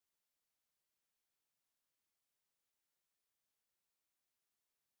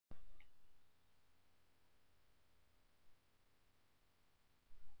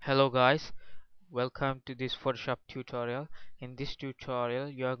Hello guys, welcome to this Photoshop tutorial. In this tutorial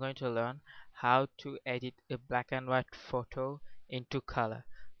you are going to learn how to edit a black and white photo into color.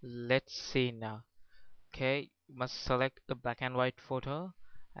 Let's see now. Okay, you must select a black and white photo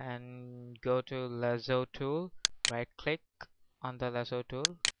and go to lasso tool, right click on the lasso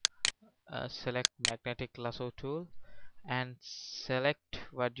tool, select magnetic lasso tool and select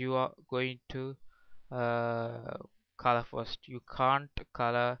what you are going to uh, color first. You can't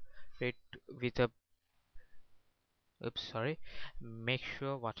color it with a oops sorry, make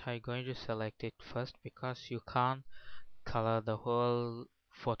sure what I'm going to select it first because you can't color the whole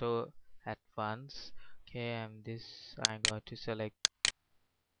photo at once. Okay, and this I'm going to select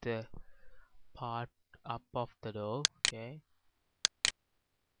the part up of the door. Okay,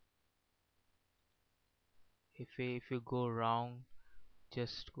 if you go around,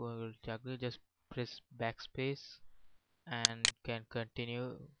 just go juggle, just press backspace and can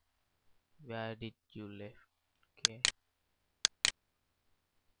continue where did you left. Okay,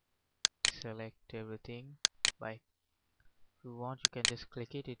 select everything. By if you want you can just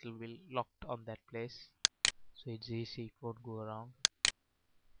click it, it will be locked on that place, so it's easy, it won't go around.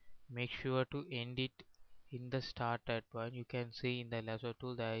 Make sure to end it in the started point. You can see in the lasso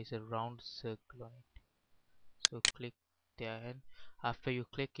tool there is a round circle on it, so click there and after you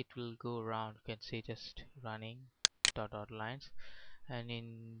click it will go around. You can see just running dot lines. And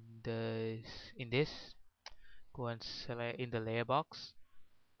in this go and select in the layer box,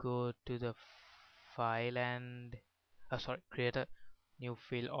 go to the file and sorry, create a new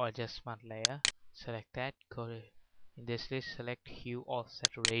fill or adjustment layer. Select that, go to, in this list select hue or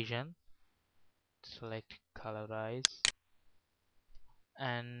saturation, select colorize,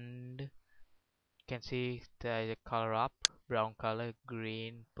 and you can see there is a color up, brown color,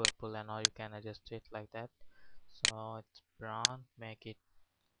 green, purple, and all. You can adjust it like that. So it's brown, make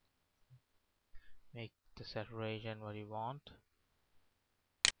the saturation what you want.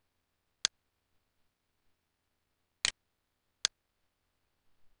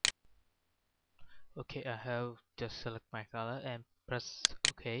 Okay, I have just select my color and press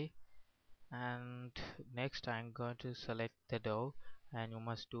OK. And next I'm going to select the door, and you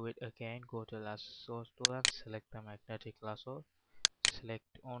must do it again. Go to lasso tool and select the magnetic lasso,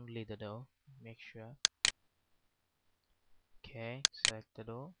 select only the door, make sure. Okay, select the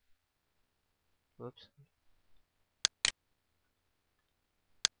door. Whoops.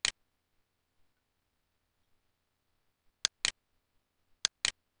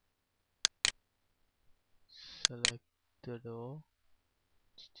 Select the door.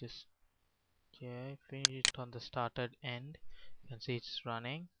 Just okay, finish it on the started end. You can see it's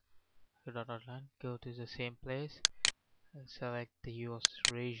running. Dot line. Go to the same place and select the US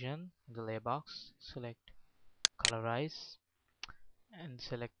region in the layer box. Select colorize and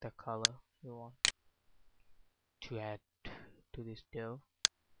select the color you want to add to this door.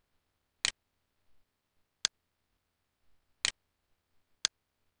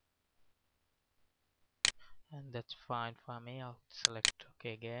 And that's fine for me. I'll select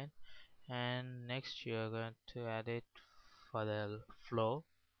OK again. And next you're going to add it for the floor.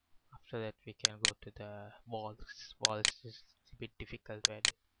 After that we can go to the walls. Walls is a bit difficult to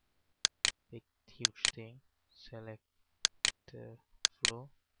edit, big huge thing. Select the floor,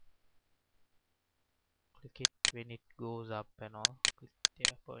 click it when it goes up and all, click the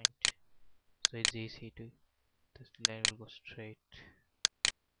point, so it's easy to, this line will go straight.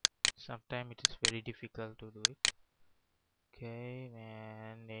 Sometimes it is very difficult to do it. Okay,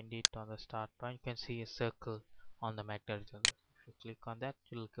 and end it on the start point. You can see a circle on the magnetic. If you click on that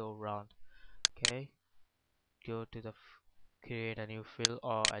it will go round. Okay, go to the create a new fill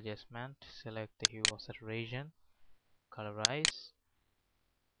or adjustment, select the hue or saturation, colorize,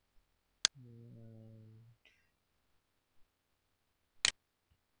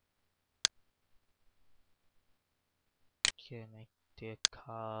 okay, make the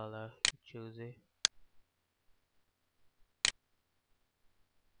color, choose it,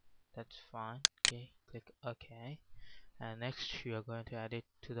 that's fine. Okay, click OK, and next you are going to add it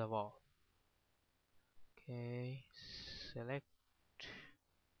to the wall. Okay, select,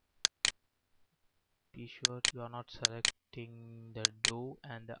 be sure you are not selecting the do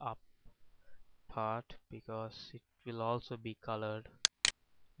and the up part because it will also be colored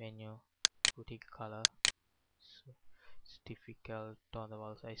when you put it color, so it's difficult on the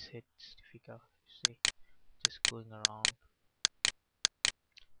walls. I said it's difficult, you see, just going around.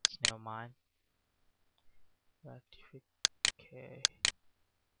 It's never mind, but if it, okay,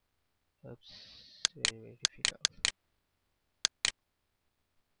 oops, very difficult.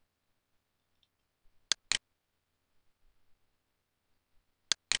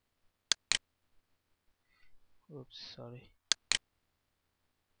 Oops, sorry.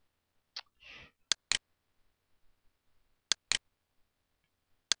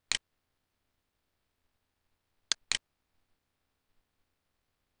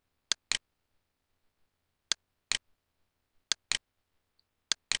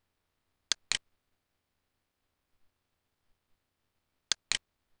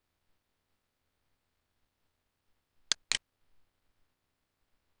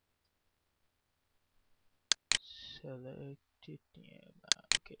 Select it nearby.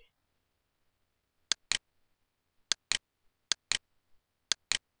 Okay.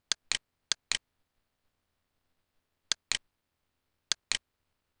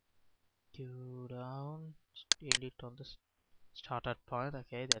 Go down. Delete on the started point.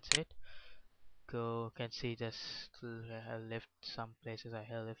 Okay, that's it. Go. Can see just I have left some places. I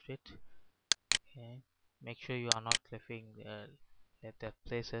have left it. Okay. Make sure you are not leaving let the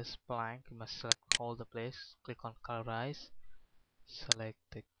places blank. You must select all the place. Click on colorize. Select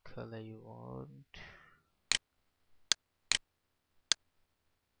the color you want.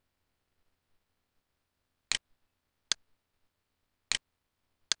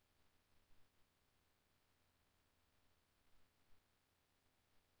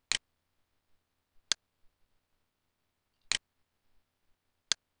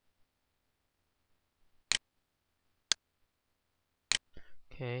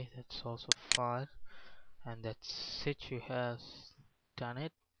 Okay, that's also fine. And that's it. You have done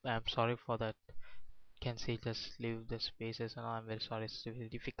it. I'm sorry for that. Can see just leave the spaces and all. I'm very sorry. It's very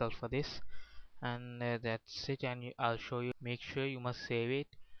difficult for this. And that's it. And I'll show you. Make sure you must save it.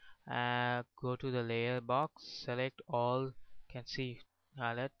 Go to the layer box. Select all. Can see.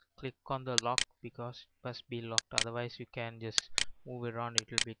 Let click on the lock because it must be locked. Otherwise, you can just move around. It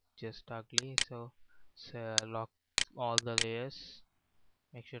will be just ugly. So lock all the layers.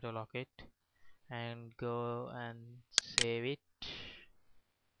 Make sure to lock it and go and save it.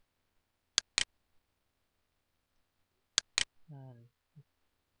 And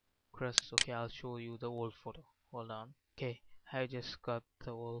Chris, okay, I'll show you the old photo. Hold on. Okay, I just got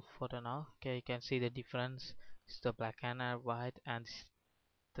the old photo now. Okay, you can see the difference. It's the black and white and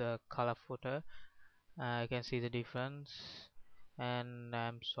the color photo. You can see the difference, and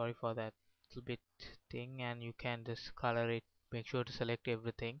I'm sorry for that little bit thing. And you can just color it. Make sure to select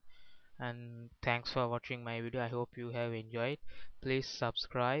everything. And thanks for watching my video. I hope you have enjoyed. Please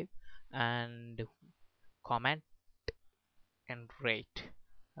subscribe and comment and rate.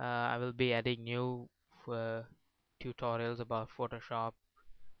 I will be adding new uh, tutorials about Photoshop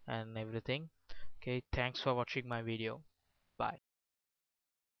and everything. Okay, thanks for watching my video.